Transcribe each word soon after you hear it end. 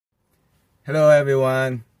Hello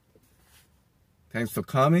everyone, thanks for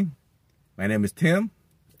coming. My name is Tim.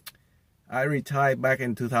 I retired back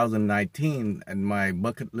in 2019 and my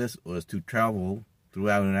bucket list was to travel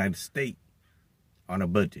throughout the United States on a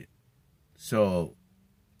budget. So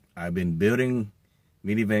I've been building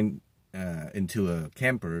minivan into a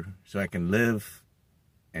camper so I can live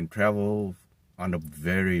and travel on a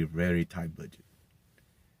very, very tight budget.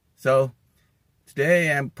 So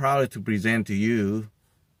today I'm proud to present to you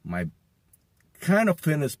my kind of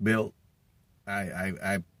finished build.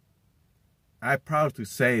 I'm proud to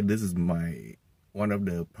say this is one of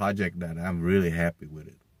the projects that I'm really happy with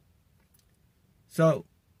it. So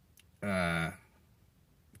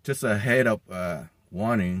just a head up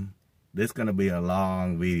warning, this is gonna be a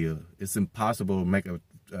long video. It's impossible to make a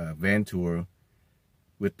van tour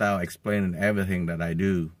without explaining everything that I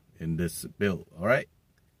do in this build. All right,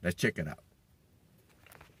 let's check it out.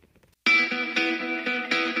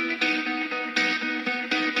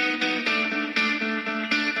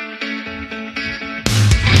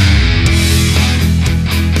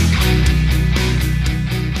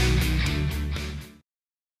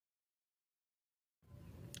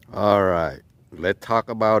 All right, let's talk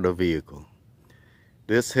about the vehicle.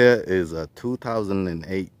 This here is a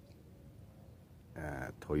 2008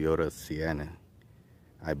 Toyota Sienna.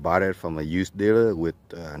 I bought it from a used dealer with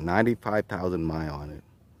 95,000 miles on it.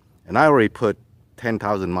 And I already put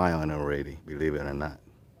 10,000 miles on it already, believe it or not.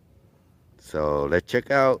 So let's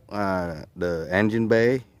check out the engine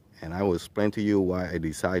bay, and I will explain to you why I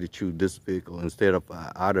decided to choose this vehicle instead of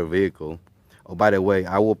other vehicle. Oh, by the way,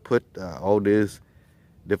 I will put all this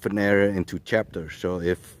different area into chapters, so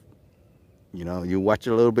if you watch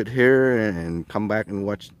a little bit here and come back and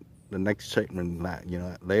watch the next segment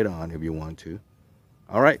later on if you want to.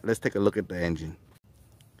 All right, let's take a look at the engine.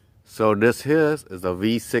 So this here is a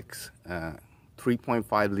V6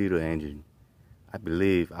 3.5 liter engine. I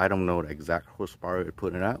believe, I don't know the exact horsepower it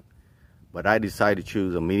put it out, but I decided to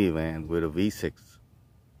choose a minivan with a V6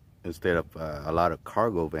 instead of a lot of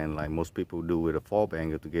cargo van like most people do with a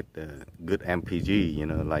 4-banger to get the good MPG.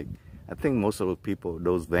 Like I think most of the people,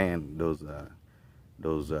 those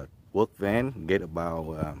work van get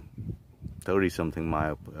about 30 something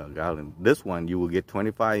miles per gallon. This one you will get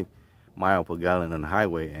 25 miles per gallon on the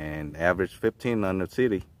highway and average 15 on the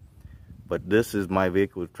city. But this is my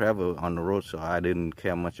vehicle to travel on the road, so I didn't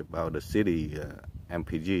care much about the city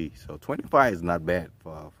MPG. So 25 is not bad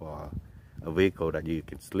for a vehicle that you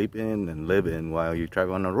can sleep in and live in while you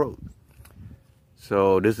travel on the road.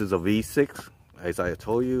 So this is a V6. As I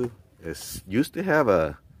told you, it used to have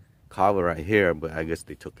a cover right here, but I guess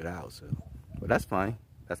they took it out. But that's fine.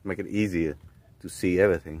 Let's make it easier to see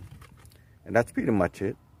everything. And that's pretty much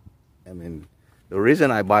it. I mean, the reason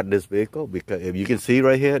I bought this vehicle, because if you can see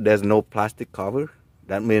right here, there's no plastic cover.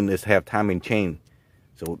 That means it's have timing chain.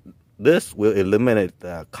 So this will eliminate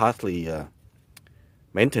costly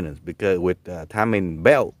maintenance, because with timing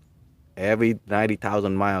belt, every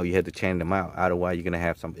 90,000 miles you have to change them out. Otherwise, you're gonna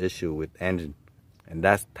have some issue with engine, and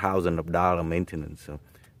that's thousands of dollars maintenance. So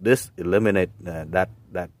this eliminate that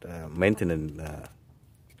maintenance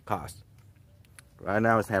cost. Right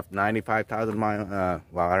now it have 95,000 miles.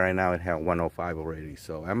 Well, right now it have 105 already.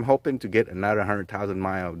 So I'm hoping to get another 100,000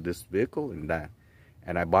 miles of this vehicle, and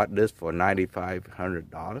I bought this for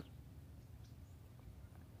 $9,500.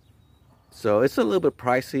 So it's a little bit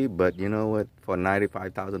pricey, but you know what? For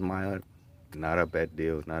 95,000 miles, not a bad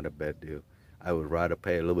deal. Not a bad deal. I would rather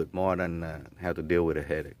pay a little bit more than have to deal with a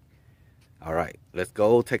headache. All right, let's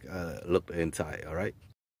go take a look inside. All right.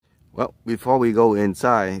 Well, before we go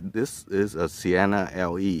inside, this is a Sienna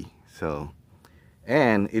LE.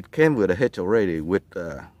 And it came with a hitch already with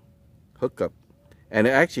hookup, and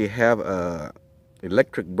it actually have a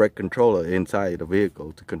electric brake controller inside the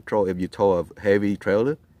vehicle to control if you tow a heavy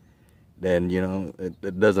trailer. Then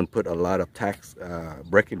it doesn't put a lot of tax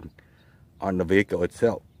braking on the vehicle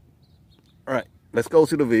itself. All right, let's go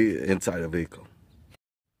to the inside the vehicle.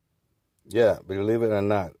 Yeah, believe it or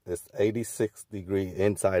not, it's 86 degrees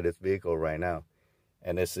inside this vehicle right now,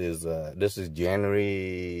 and this is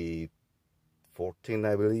January 14,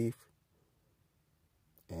 I believe,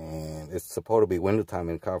 and it's supposed to be wintertime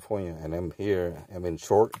in California, and I'm here. I'm in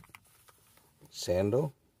short,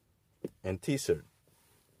 sandal, and t-shirt.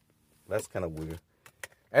 That's kind of weird.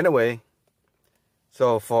 Anyway,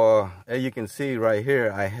 so as you can see right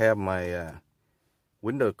here, I have my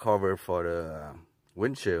window cover for the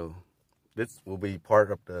windshield. This will be part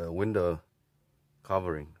of the window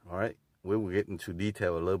covering. All right, we will get into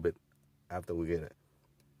detail a little bit after we get it.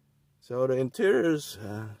 So the interior is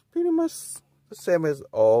pretty much the same as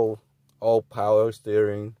all power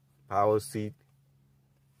steering, power seat,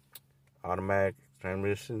 automatic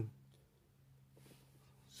transmission.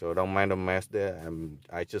 So don't mind the mess there.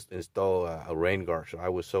 I just installed a rain guard, so I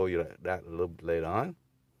will show you that a little bit later on.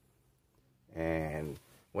 And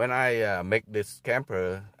when I make this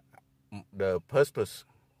camper, the purpose,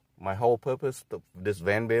 my whole purpose, this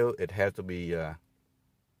van build, it has to be, it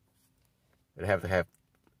have to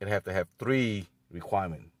have three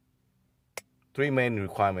requirements, three main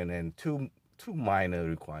requirements and two minor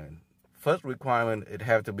requirements. First requirement, it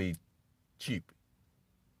have to be cheap.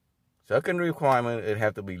 Second requirement, it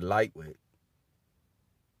have to be lightweight.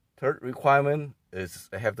 Third requirement is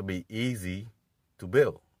it have to be easy to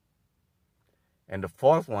build. And the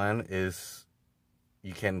fourth one is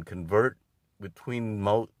you can convert between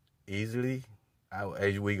mode easily.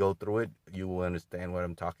 As we go through it, you will understand what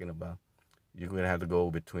I'm talking about. You're going to have to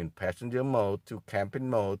go between passenger mode to camping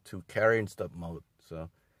mode to carrying stuff mode. So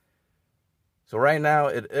right now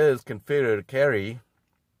it is configured to carry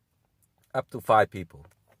up to 5 people.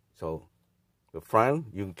 So the front,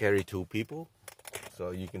 you can carry 2 people.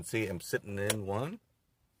 So you can see I'm sitting in one.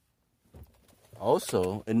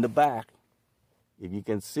 Also in the back, if you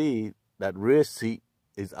can see, that rear seat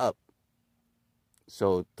is up.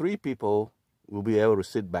 So 3 people will be able to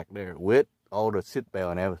sit back there with all the seat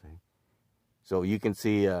belt and everything. So you can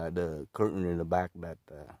see the curtain in the back.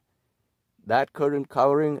 That curtain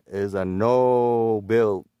covering is a no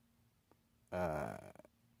build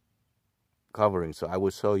covering. So I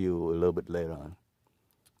will show you a little bit later on.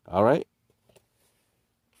 All right.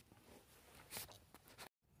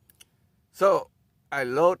 So I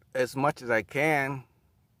load as much as I can,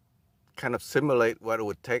 kind of simulate what it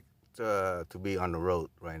would take to be on the road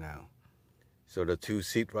right now. So the 2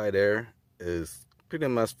 seat right there is pretty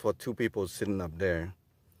much for 2 people sitting up there.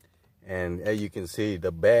 And as you can see,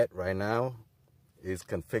 the bed right now is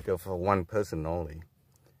configured for 1 person only.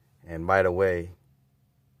 And by the way,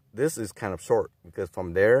 this is kind of short because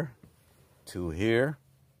from there to here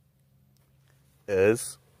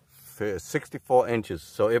is 64 inches.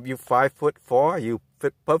 So if you're 5'4", you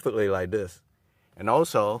fit perfectly like this. And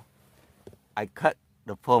also, I cut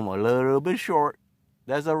the foam a little bit short.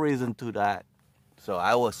 There's a reason to that. So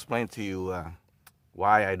I will explain to you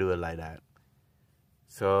why I do it like that.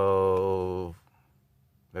 So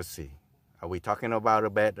let's see. Are we talking about a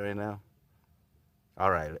bed right now?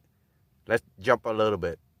 All right. Let's jump a little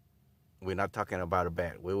bit. We're not talking about a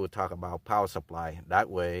bed. We will talk about power supply. That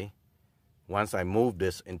way, once I move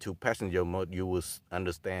this into passenger mode, you will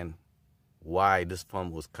understand why this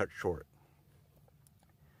foam was cut short.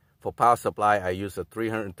 For power supply, I use a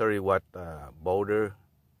 330 watt BALDR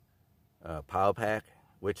power pack,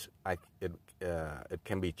 which it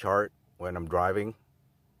can be charged when I'm driving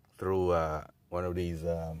through one of these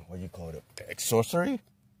what do you call it, accessory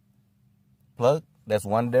plug. That's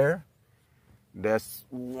one there. That's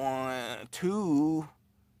 1, 2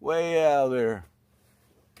 way out there.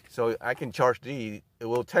 So I can charge these. It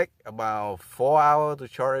will take about 4 hours to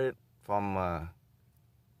charge it from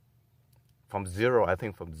zero. I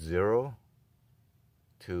think from 0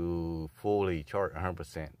 to fully charged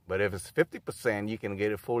 100%. But if it's 50%, you can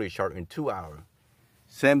get it fully charged in 2 hours.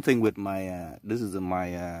 Same thing with my this is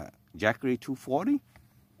my Jackery 240,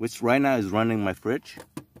 which right now is running my fridge.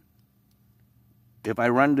 If I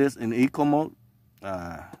run this in eco mode,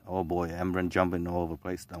 oh boy, I'm jumping all over the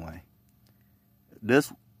place. Don't worry.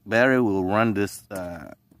 This battery will run this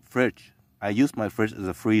fridge. I use my fridge as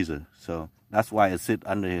a freezer, so that's why it sits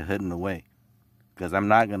under here hidden away, because I'm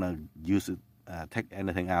not gonna use it, take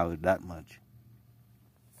anything out of it that much.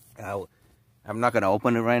 I'm not gonna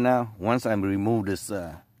open it right now. Once I remove this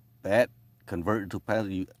bed, convert it to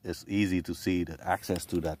passenger, it's easy to see the access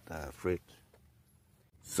to that fridge.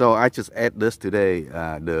 So I just add this today,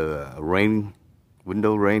 the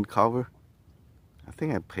window rain cover. I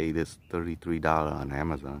think I paid this $33 on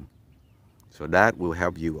Amazon. So that will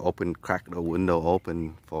help you crack the window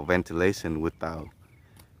open for ventilation without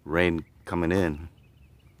rain coming in.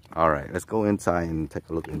 All right, let's go inside and take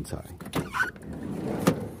a look inside.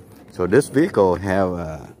 So this vehicle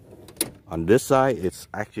have, on this side, it's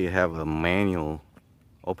actually have a manual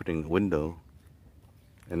opening the window.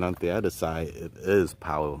 And on the other side, it is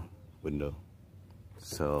power window.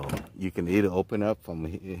 So you can either open up from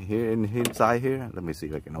here inside here. Let me see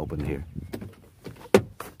if I can open here.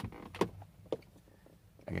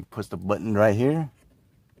 I can push the button right here,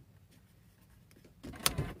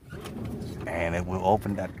 and it will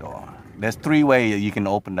open that door. There's 3 ways you can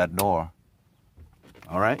open that door.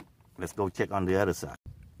 All right, let's go check on the other side.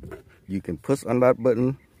 You can push on that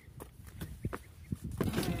button,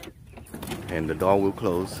 and the door will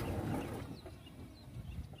close.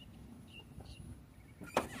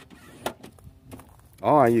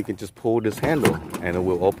 Or you can just pull this handle and it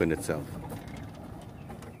will open itself.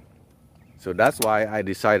 So that's why I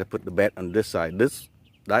decided to put the bed on this side.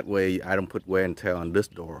 That way I don't put wear and tear on this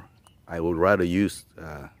door. I would rather use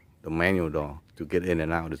the manual door to get in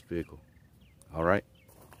and out of this vehicle. All right,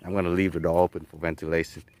 I'm gonna leave the door open for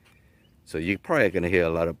ventilation. So you're probably gonna hear a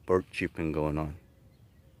lot of bird chirping going on.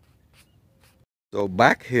 So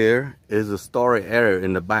back here is a storage area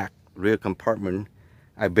in the back rear compartment.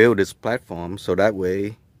 I built this platform so that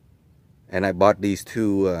way, and I bought these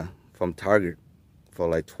two from Target for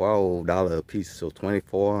like $12 a piece, so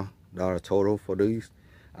 $24 total for these.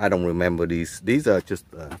 I don't remember these. These are just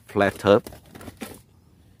a flat tub,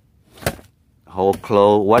 whole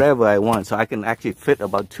clothes, whatever I want. So I can actually fit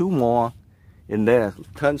about 2 more in there.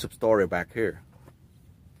 Tons of storage back here.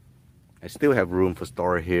 I still have room for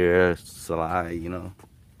storage here, slide, you know.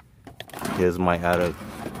 Here's my other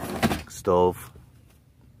stove.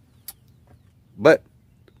 But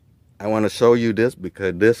I want to show you this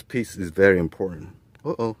because this piece is very important.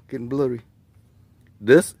 Uh-oh, getting blurry.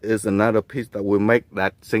 This is another piece that will make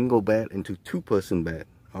that single bed into 2-person bed.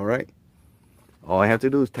 All right. All I have to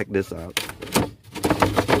do is take this out.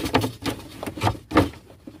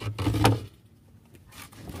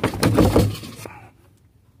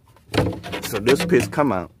 So this piece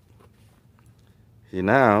come out. See,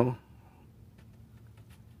 now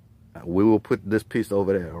we will put this piece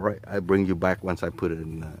over there. All right. I bring you back once I put it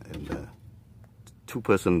in the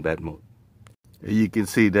 2-person bed mode. You can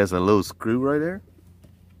see there's a little screw right there.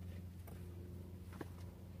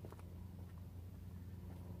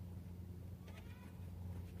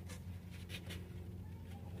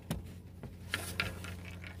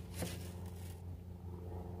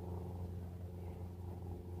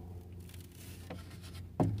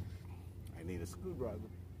 I need a screwdriver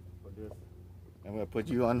for this. I'm gonna put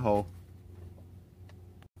you on hold.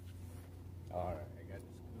 All right, I got the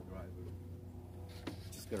screwdriver.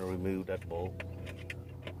 Just gonna remove that bolt.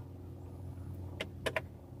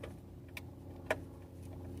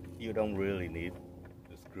 You don't really need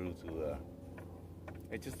the screw to.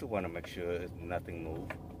 I just want to make sure nothing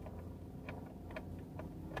moves.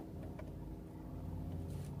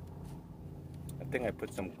 I think I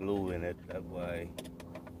put some glue in it. That way,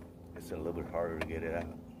 it's a little bit harder to get it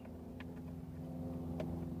out.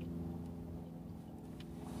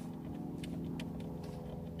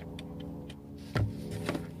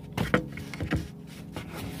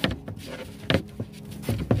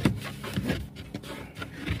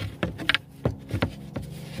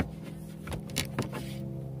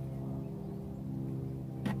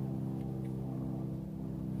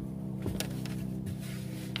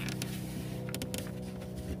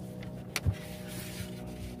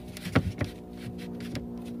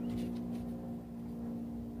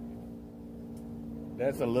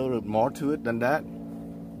 There's a little bit more to it than that,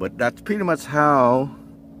 but that's pretty much how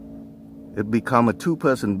it become a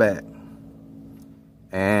 2-person bed.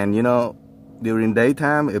 And you know, during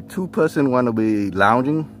daytime, if 2-person want to be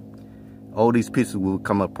lounging, all these pieces will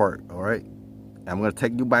come apart. All right, I'm gonna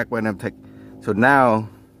take you back when I'm so now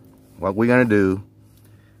what we're gonna do,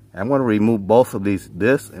 I'm gonna remove both of these,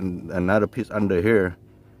 this and another piece under here,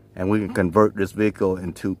 and we can convert this vehicle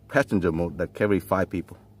into passenger mode that carry 5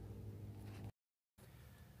 people.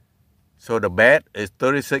 So the bed is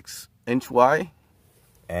 36-inch wide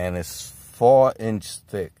and it's 4-inch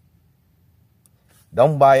thick.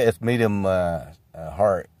 Don't buy it medium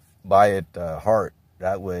hard. Buy it hard.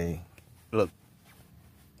 That way, look.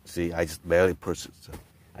 See, I just barely pushed it. So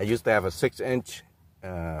I used to have a 6-inch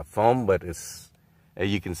foam, but it's, as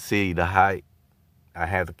you can see, the height. I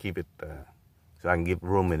have to keep it so I can give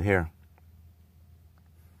room in here.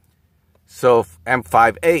 So I'm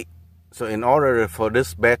 5'8". So in order for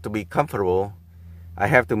this bed to be comfortable, I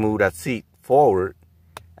have to move that seat forward,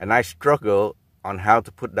 and I struggle on how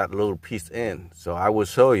to put that little piece in. So I will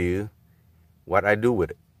show you what I do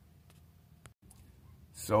with it.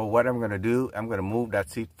 So what I'm gonna do, I'm gonna move that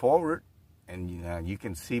seat forward, and you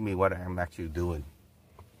can see me what I'm actually doing.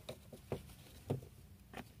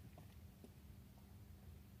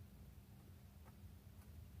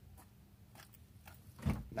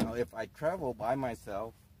 Now if I travel by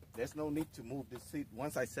myself, there's no need to move this seat.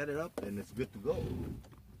 Once I set it up, then it's good to go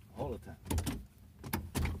all the time.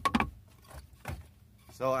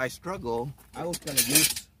 So I struggle. I was gonna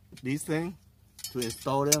use these things to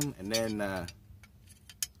install them and then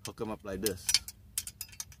hook them up like this.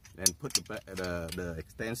 Then put the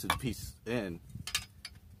extension piece in.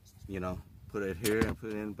 You know, put it here and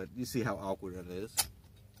put it in. But you see how awkward it is.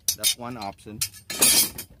 That's one option.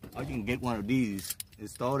 Or you can get one of these,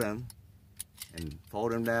 install them, and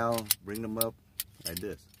fold them down, bring them up like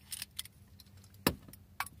this.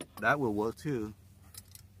 that will work too.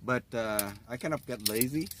 But I kind of get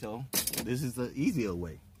lazy, so this is the easier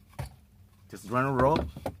way. Just run a rope,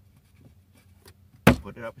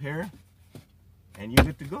 put it up here, and you're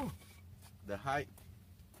good to go. The height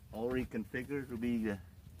already configured to be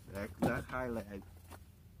that high leg.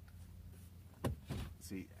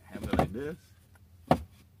 See, have it like this.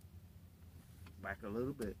 Back a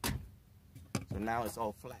little bit. So now it's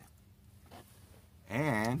all flat.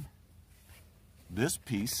 And this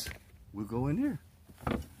piece will go in here.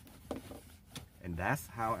 And that's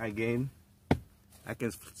how I can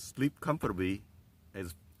sleep comfortably.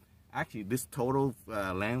 As actually this total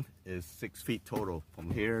length is 6 feet total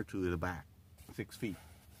from here to the back. 6 feet.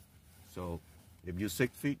 So if you're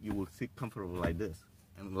 6 feet, you will sleep comfortable like this.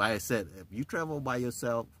 And like I said, if you travel by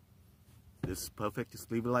yourself, this is perfect to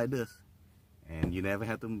sleep like this. And you never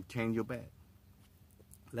have to change your bed.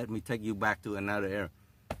 Let me take you back to another area.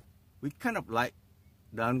 We kind of like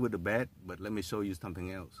done with the bed, but let me show you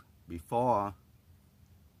something else. Before,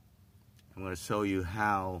 I'm going to show you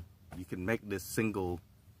how you can make this single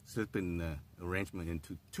sleeping arrangement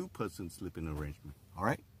into two-person sleeping arrangement. All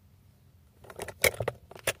right?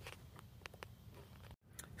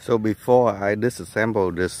 So before I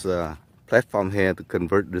disassemble this platform here to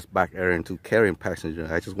convert this back area into carrying passenger,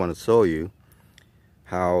 I just want to show you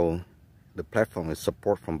how the platform is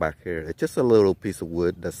support from back here. It's just a little piece of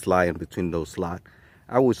wood that's sliding between those slots.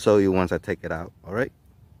 I will show you once I take it out. All right.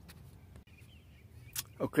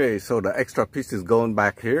 Okay, so the extra piece is going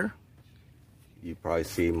back here. You probably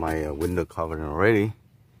see my window covering already.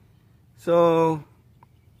 So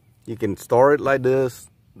you can store it like this.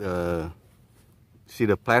 See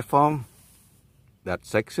the platform, that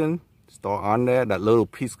section, store on there. That little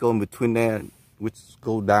piece going between there, which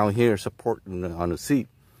go down here, supporting on the seat.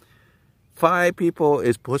 5 people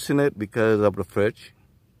is pushing it because of the fridge.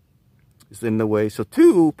 It's in the way. So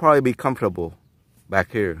 2 will probably be comfortable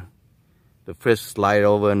back here. The fridge slide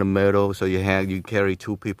over in the middle, so you carry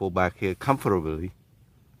 2 people back here comfortably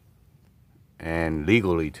and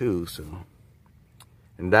legally too. So,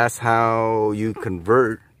 and that's how you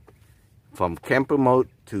convert from camper mode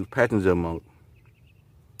to passenger mode.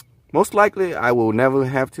 Most likely, I will never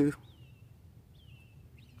have to,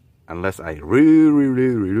 unless I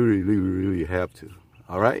really have to.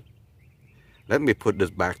 All right. Let me put this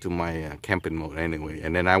back to my camping mode anyway,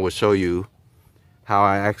 and then I will show you how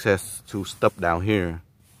I access to stuff down here.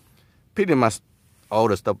 Pretty much all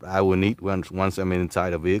the stuff I will need once I'm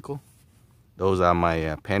inside the vehicle. Those are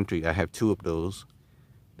my pantry. I have 2 of those.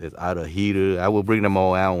 There's other heater. I will bring them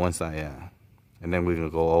all out once and then we're gonna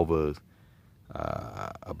go over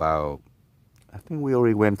about. I think we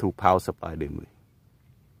already went through power supply, didn't we?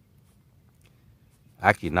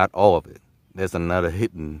 Actually, not all of it. There's another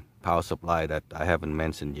hidden power supply that I haven't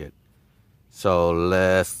mentioned yet. So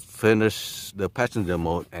let's finish the passenger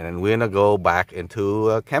mode, and then we're gonna go back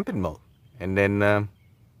into camping mode, and then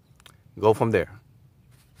go from there.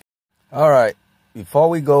 All right, before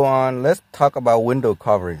we go on, let's talk about window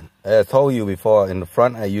covering. As I told you before, in the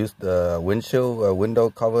front I used the windshield window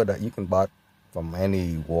cover that you can buy from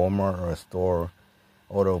any Walmart or a store,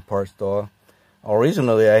 auto parts store.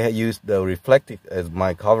 Originally I had used the reflective as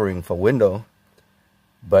my covering for window,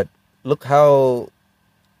 but look how,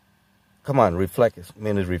 come on, reflect, it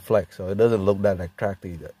means reflect, so it doesn't look that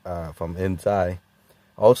attractive from inside.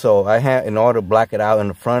 Also, I had, in order to black it out in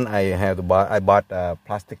the front, I bought a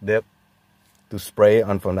plastic dip to spray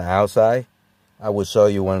on from the outside. I will show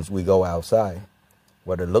you once we go outside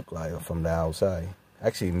what it looked like from the outside.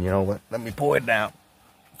 Actually, you know what? Let me pull it down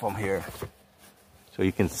from here so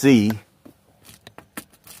you can see.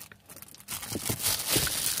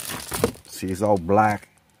 See, it's all black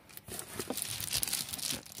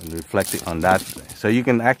and reflecting on that. So you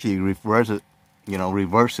can actually reverse it, you know,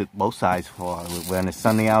 reverse it both sides. For when it's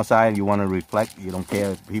sunny outside, you want to reflect. You don't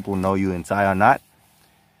care if people know you inside or not.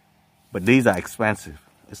 But these are expensive.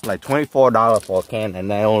 It's like $24 for a can,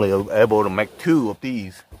 and I only able to make 2 of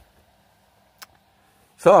these.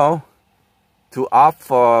 So to opt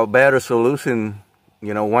for a better solution,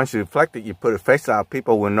 you know, once you reflect it, you put it face out,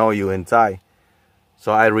 people will know you inside.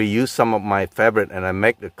 So I reuse some of my fabric and I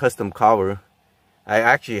make the custom cover. I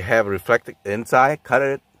actually have reflected inside, cut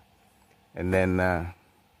it, and then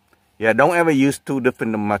yeah, don't ever use 2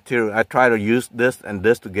 different material. I try to use this and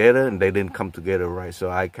this together, and they didn't come together right, so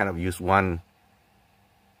I kind of use one.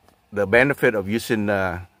 The benefit of using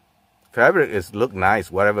fabric is look nice,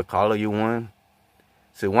 whatever color you want.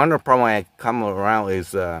 So one of the problem I come around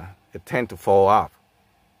is it tends to fall off.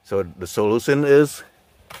 So the solution is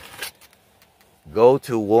go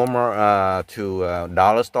to Walmart, to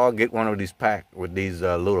dollar store, get one of these packs with these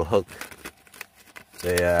little hooks.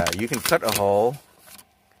 You can cut a hole,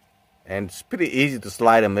 and it's pretty easy to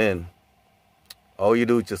slide them in. All you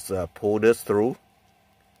do is just pull this through.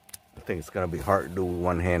 I think it's gonna be hard to do with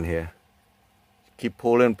one hand here. Keep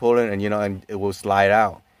pulling, and and it will slide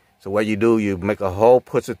out. So what you do, you make a hole,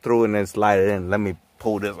 push it through, and then slide it in. Let me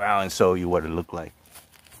pull this out and show you what it looks like.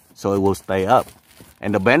 So it will stay up.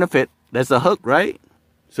 And the benefit, there's a hook, right?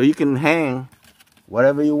 So you can hang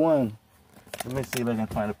whatever you want. Let me see if I can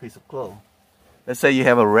find a piece of cloth. Let's say you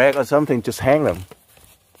have a rag or something, just hang them.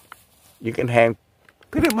 You can hang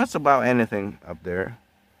pretty much about anything up there.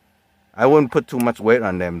 I wouldn't put too much weight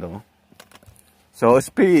on them though. So it's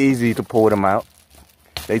pretty easy to pull them out.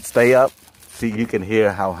 They stay up. See, you can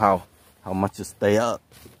hear how much it stay up.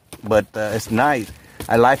 But it's nice.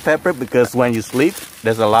 I like fabric because when you sleep,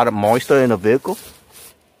 there's a lot of moisture in the vehicle.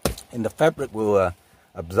 And the fabric will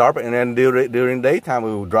absorb it, and then during daytime, it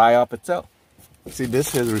will dry off itself. See,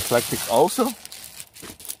 this is reflective also.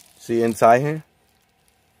 See inside here?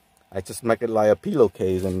 I just make it like a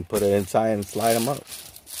pillowcase and put it inside and slide them up.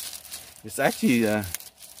 It's actually,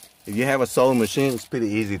 if you have a sewing machine, it's pretty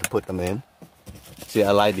easy to put them in. See,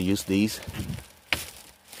 I like to use these.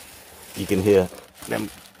 You can hear them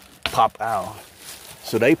pop out.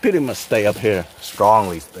 So they pretty much stay up here,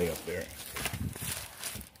 strongly stay up there.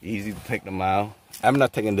 Easy to take them out. I'm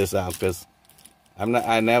not taking this out because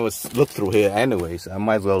I never look through here anyway, so I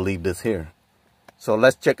might as well leave this here. So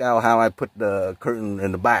let's check out how I put the curtain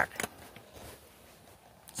in the back.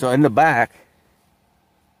 So in the back,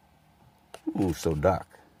 ooh, so dark.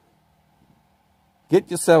 Get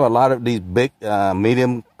yourself a lot of these big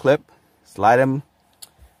medium clip, slide them.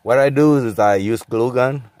 What I do is I use glue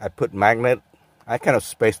gun. I put magnet. I kind of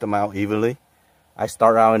space them out evenly. I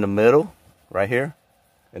start out in the middle, right here,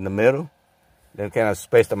 in the middle, then kind of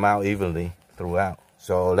space them out evenly throughout.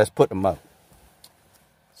 So let's put them up.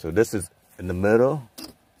 So this is in the middle.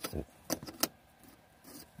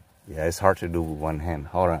 Yeah, it's hard to do with one hand.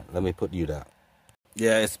 Hold on, let me put you down.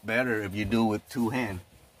 Yeah, it's better if you do with two hands.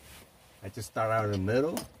 I just start out in the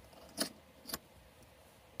middle.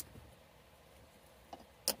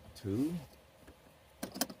 2,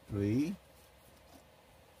 3.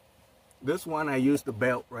 This one I use the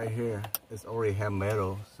belt right here. It's already have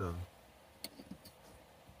metal, so.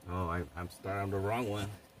 Oh, I'm starting on the wrong one.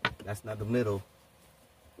 That's not the middle.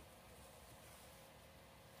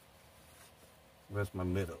 Where's my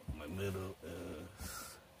middle? My middle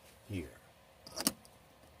is here.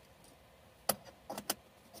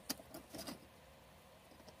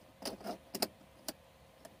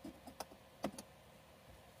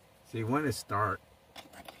 See, when it starts,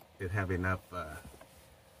 it have enough,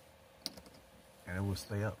 and it will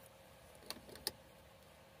stay up.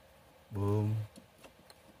 Boom.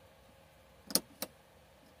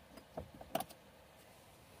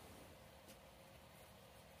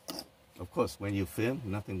 Of course, when you film,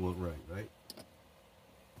 nothing will right?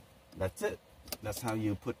 That's it. That's how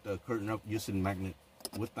you put the curtain up using magnet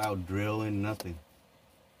without drilling, nothing.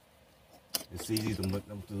 It's easy to make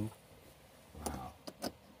them too. Wow.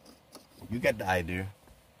 You get the idea.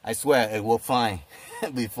 I swear it will fine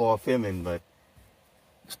before filming, but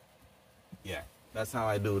yeah, that's how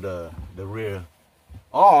I do the rear.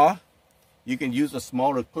 Or you can use a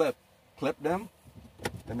smaller clip. Clip them.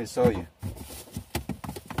 Let me show you.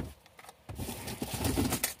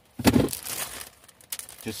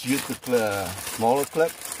 Just use the smaller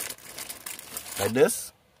clip like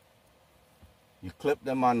this. You clip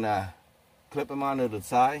them on onto the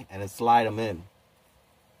side and then slide them in.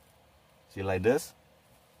 See, like this,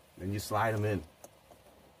 then you slide them in.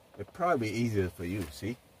 It'd probably be easier for you.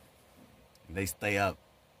 See, they stay up.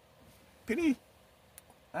 Pretty.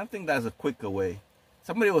 I think that's a quicker way.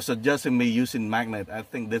 Somebody was suggesting me using magnet. I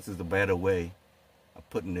think this is the better way of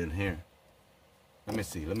putting it in here. Let me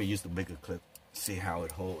see. Let me use the bigger clip. See how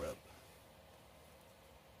it holds up.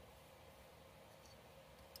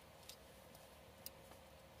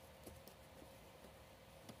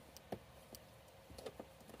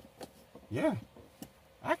 Yeah,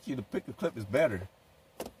 actually the bigger clip is better.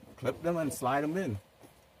 Clip them and slide them in.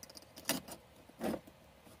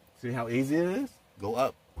 See how easy it is? Go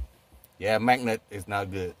up. Yeah, magnet is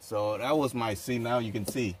not good. So that was my see. Now you can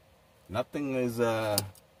see nothing is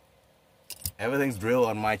everything's drilled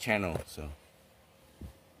on my channel. So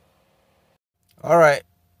all right,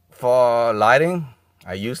 for lighting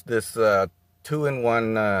I use this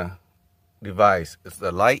 2-in-1 device. It's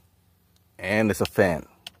the light and it's a fan.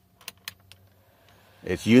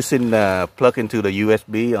 It's using plug into the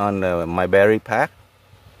USB on my battery pack.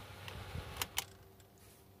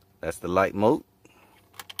 That's the light mode.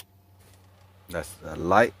 That's the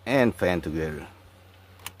light and fan together.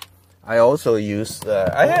 I also use,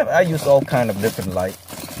 I use all kind of different light.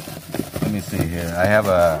 Let me see here.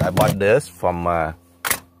 I bought this from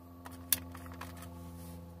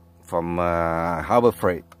Harbor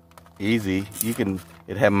Freight. Easy.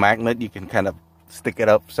 It have magnet. You can kind of stick it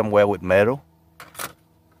up somewhere with metal.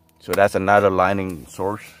 So that's another lighting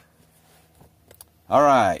source. All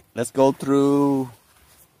right, let's go through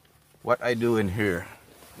what I do in here.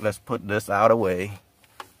 Let's put this out of the way.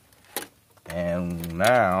 And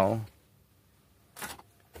now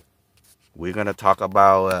we're gonna talk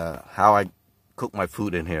about how I cook my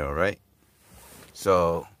food in here, all right?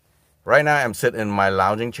 So right now I'm sitting in my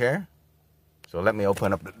lounging chair. So let me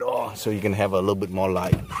open up the door so you can have a little bit more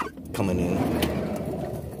light coming in.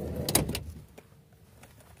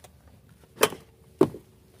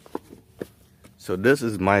 So this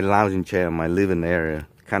is my lounging chair, my living area,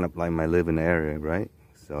 kind of like my living area, right?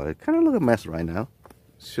 So it kind of look a mess right now.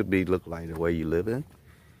 Should be look like the way you live in.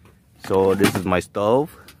 So this is my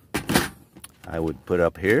stove. I would put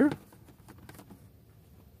up here.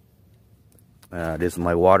 This is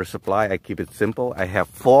my water supply. I keep it simple. I have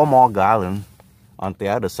 4 more gallons on the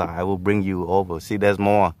other side. I will bring you over. See, there's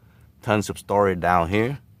more tons of storage down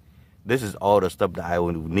here. This is all the stuff that I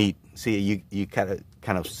would need. See, you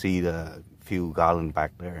kind of see the few gallons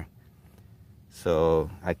back there.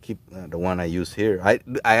 So I keep the one I use here. I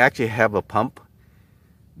actually have a pump,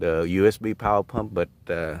 the USB power pump, but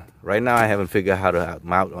right now I haven't figured out how to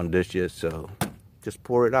mount on this yet. So just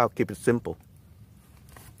pour it out. Keep it simple.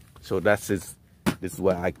 So this is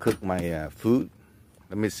where I cook my food.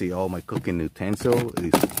 Let me see. All my cooking utensil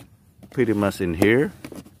is pretty much in here.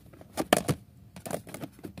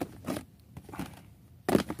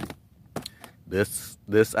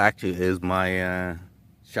 This actually is my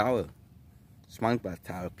shower sponge bath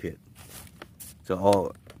towel kit. So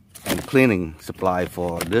all and cleaning supply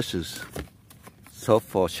for dishes, soap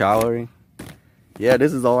for showering. Yeah,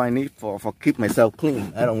 this is all I need for keep myself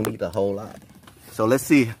clean. I don't need a whole lot. So let's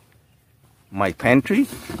see my pantry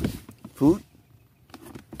food.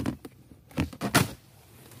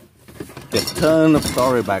 There's a ton of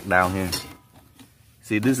storage back down here.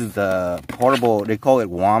 See, this is the portable. They call it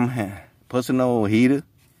warm personal heater,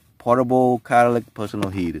 portable catalytic personal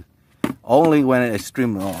heater. Only when it's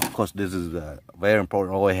extreme, of course, this is very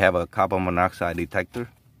important. Always have a carbon monoxide detector.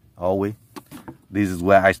 Always. This is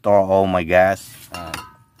where I store all my gas.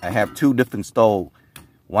 I have 2 different stoves.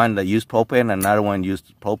 One that use propane, another one use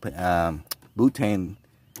propane, butane,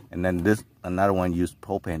 and then another one use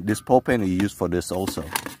propane. This propane is used for this also.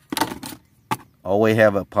 Always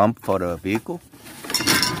have a pump for the vehicle.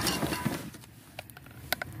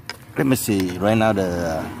 Let me see. Right now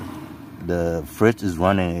the fridge is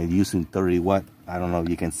running using 30 watt. I don't know if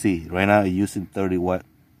you can see. Right now it's using 30 watt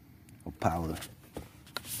of power.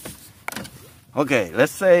 Okay,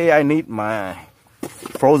 let's say I need my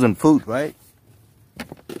frozen food, right?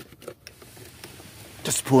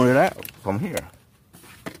 Just pull it out from here.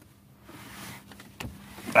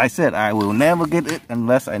 I said I will never get it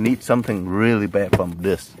unless I need something really bad from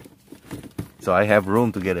this. So I have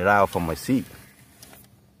room to get it out from my seat.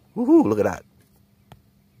 Woohoo, look at that.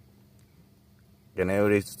 Can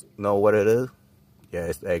everybody know what it is? Yeah,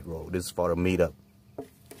 it's egg roll. This is for the meetup.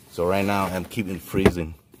 So right now I'm keeping it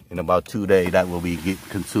freezing. In about 2 days that will be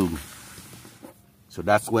consumed. So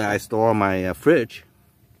that's where I store my fridge.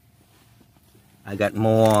 I got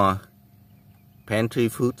more pantry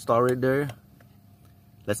food storage there.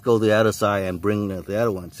 Let's go to the other side and bring the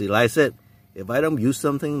other one. See, like I said, if I don't use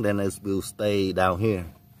something, then it will stay down here.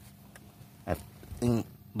 I think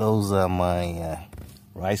those are my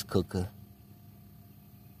rice cooker.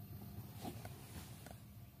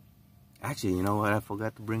 Actually, you know what I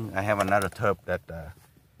forgot to bring? I have another tub that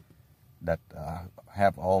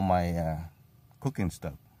have all my cooking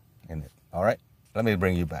stuff in it. All right, let me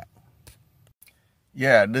bring you back.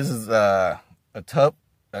 Yeah, this is a tub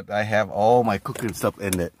that I have all my cooking stuff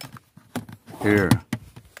in it. Here.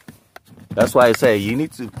 That's why I say you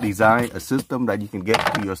need to design a system that you can get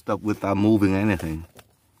to your stuff without moving anything.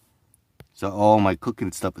 So all my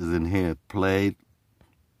cooking stuff is in here. Plate,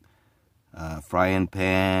 frying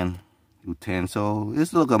pan, utensil.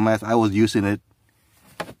 It's look a mess. I was using it.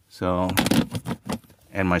 So,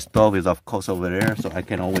 and my stove is of course over there. So I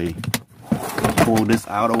can always pull this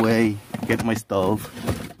out of the way, get my stove.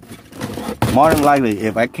 More than likely,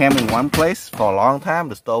 if I camp in one place for a long time,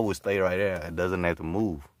 the stove will stay right there. It doesn't have to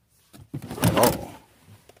move at all.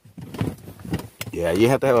 Yeah, you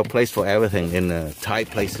have to have a place for everything in tight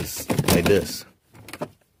places like this.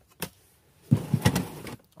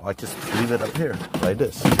 Or just leave it up here like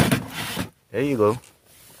this. There you go.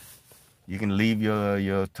 You can leave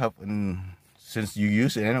your tub in since you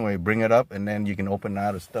use it anyway, bring it up and then you can open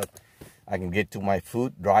out the stuff. I can get to my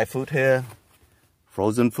food, dry food here,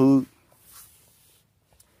 frozen food.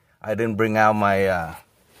 I didn't bring out my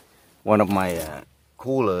one of my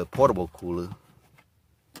cooler, portable cooler.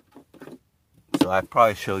 So I'll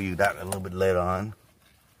probably show you that a little bit later on.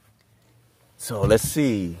 So let's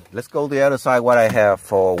see. Let's go to the other side what I have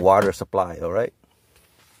for water supply, all right?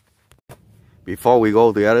 Before we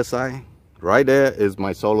go to the other side, right there is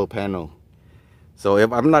my solar panel. So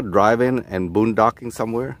if I'm not driving and boondocking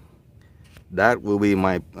somewhere, that will be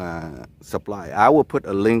my supply. I will put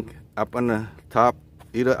a link up on the top,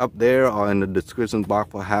 either up there or in the description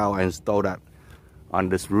box for how I install that on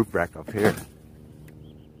this roof rack up here.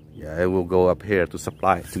 Yeah, it will go up here to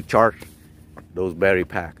supply, to charge those battery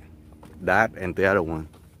pack. That and the other one,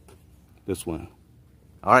 this one.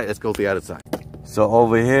 All right, let's go to the other side. So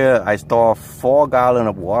over here, I store 4 gallons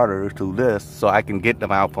of water to this so I can get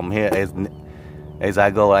them out from here as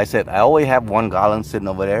I go. I said, I always have 1 gallon sitting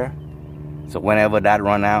over there. So whenever that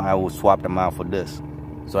run out, I will swap them out for this.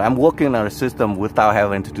 So I'm working on a system without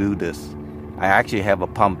having to do this. I actually have a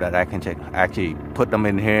pump that I can actually put them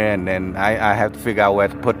in here, and then I have to figure out where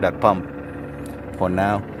to put that pump for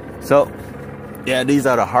now. So yeah, these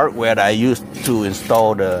are the hardware that I used to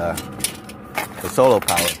install the solar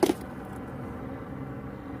power.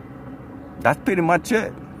 That's pretty much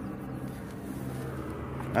it.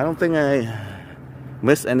 I don't think I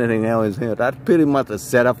missed anything else here. That's pretty much a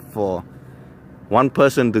setup for one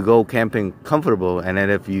person to go camping comfortable, and then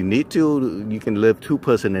if you need to, you can live 2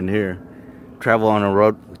 person in here. Travel on a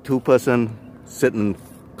road, 2 person sitting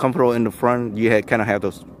comfortable in the front. You kind of have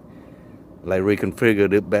to like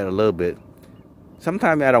reconfigure it better a little bit.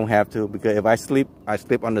 Sometimes I don't have to, because if I sleep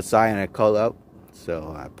on the side and I curl up,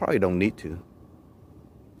 so I probably don't need to.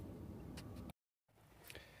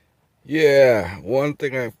 Yeah, one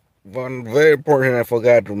very important I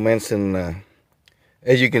forgot to mention.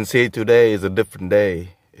 As you can see, today is a different day.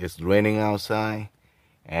 It's raining outside,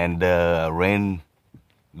 and rain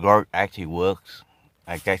guard actually works.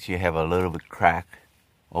 I actually have a little bit crack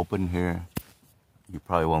open here. You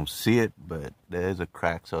probably won't see it, but there is a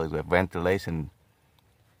crack, so it's a ventilation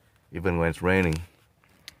even when it's raining.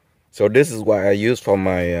 So this is what I use for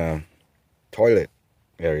my toilet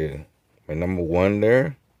area. My number 1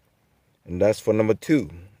 there, and that's for number 2.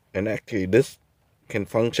 And actually this can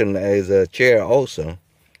function as a chair also.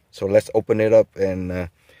 So let's open it up, and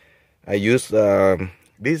I use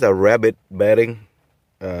these are rabbit bedding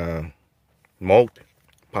mulch,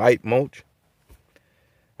 pipe mulch.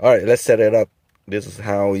 All right, let's set it up. This is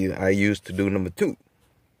how I used to do number 2.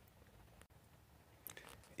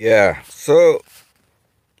 Yeah, so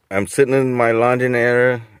I'm sitting in my lounging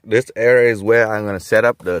area. This area is where I'm gonna set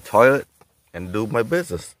up the toilet and do my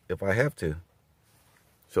business if I have to.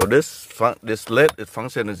 So this lid, it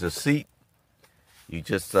functions as a seat. You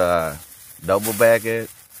just double bag it,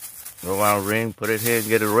 go around ring, put it here, and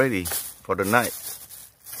get it ready for the night.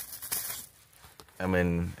 I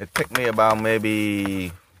mean, it took me about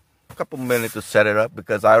maybe a couple minutes to set it up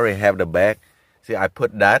because I already have the bag. See, I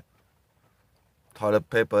put that toilet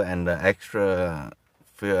paper and the extra,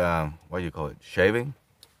 what do you call it, shaving,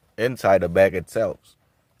 inside the bag itself.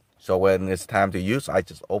 So when it's time to use, I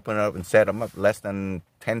just open it up and set them up less than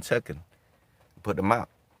 10 seconds. Put them out.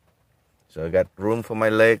 So I got room for my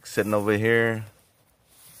legs sitting over here.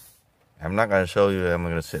 I'm not going to show you I'm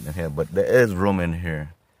going to sit in here, but there is room in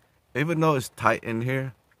here. Even though it's tight in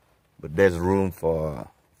here, but there's room for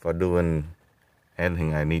doing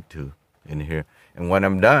anything I need to in here. And when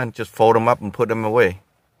I'm done, just fold them up and put them away.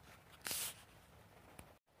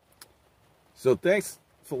 So thanks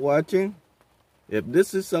for watching. If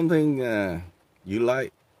this is something you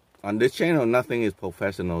like, on this channel, nothing is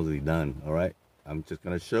professionally done, all right? I'm just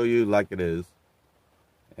going to show you like it is.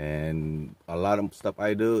 And a lot of stuff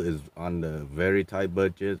I do is on the very tight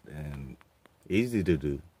budget and easy to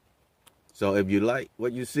do. So if you like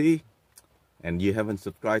what you see and you haven't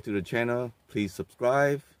subscribed to the channel, please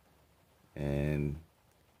subscribe. And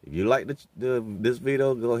if you like this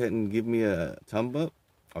video, go ahead and give me a thumb up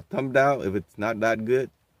or thumb down if it's not that good.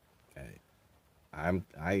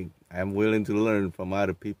 I'm willing to learn from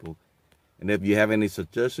other people. And if you have any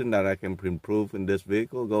suggestion that I can improve in this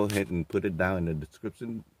vehicle, go ahead and put it down in the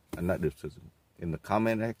description, not description, in the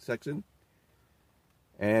comment section.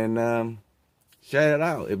 And share it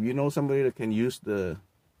out. If you know somebody that can use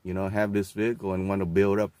have this vehicle and want to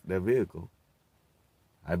build up their vehicle,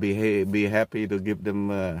 I'd be happy to give them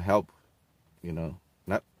help,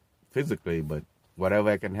 not physically, but whatever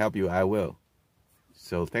I can help you, I will.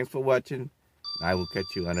 So thanks for watching. I will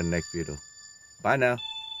catch you on the next video. Bye now.